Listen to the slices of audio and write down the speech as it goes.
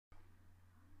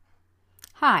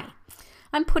Hi,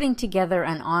 I'm putting together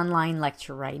an online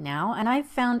lecture right now, and I've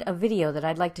found a video that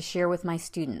I'd like to share with my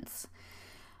students.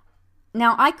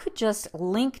 Now, I could just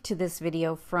link to this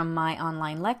video from my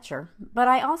online lecture, but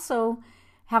I also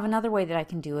have another way that I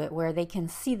can do it where they can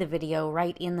see the video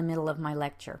right in the middle of my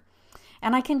lecture.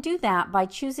 And I can do that by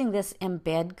choosing this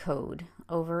embed code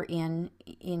over in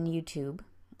YouTube.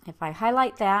 If I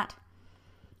highlight that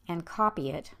and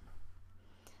copy it,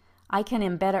 I can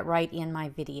embed it right in my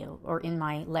video or in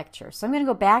my lecture. So I'm going to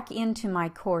go back into my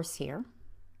course here,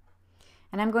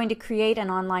 and I'm going to create an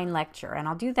online lecture. And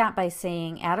I'll do that by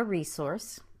saying add a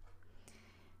resource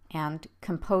and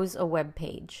compose a web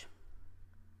page.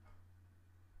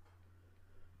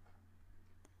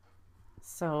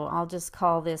 So I'll just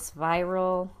call this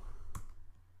Viral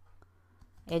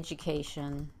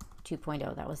Education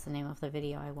 2.0. That was the name of the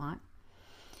video I want.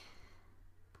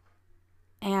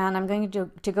 And I'm going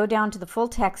to go down to the full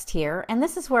text here, and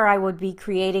this is where I would be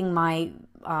creating my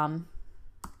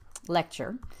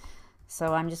lecture.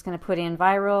 So I'm just going to put in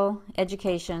Viral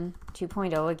Education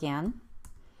 2.0 again.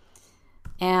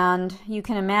 And you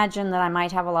can imagine that I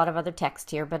might have a lot of other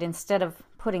text here, but instead of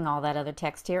putting all that other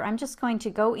text here, I'm just going to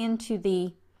go into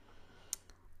the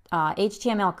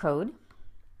HTML code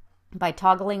by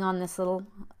toggling on this little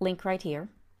link right here.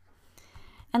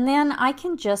 And then I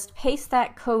can just paste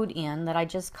that code in that I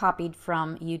just copied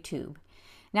from YouTube.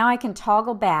 Now I can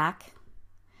toggle back,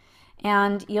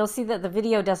 and you'll see that the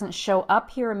video doesn't show up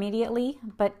here immediately,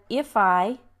 but if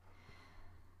I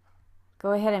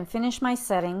go ahead and finish my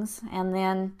settings and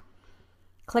then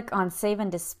click on Save and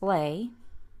Display,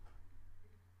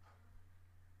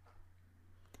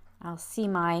 I'll see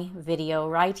my video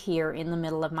right here in the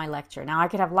middle of my lecture. Now I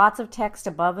could have lots of text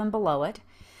above and below it,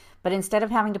 but instead of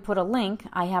having to put a link,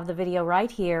 I have the video right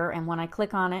here, and when I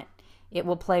click on it, it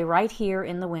will play right here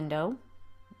in the window,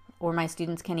 or my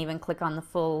students can even click on the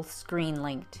full screen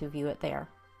link to view it there.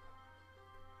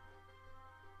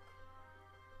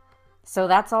 So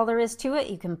that's all there is to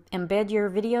it. You can embed your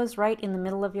videos right in the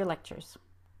middle of your lectures.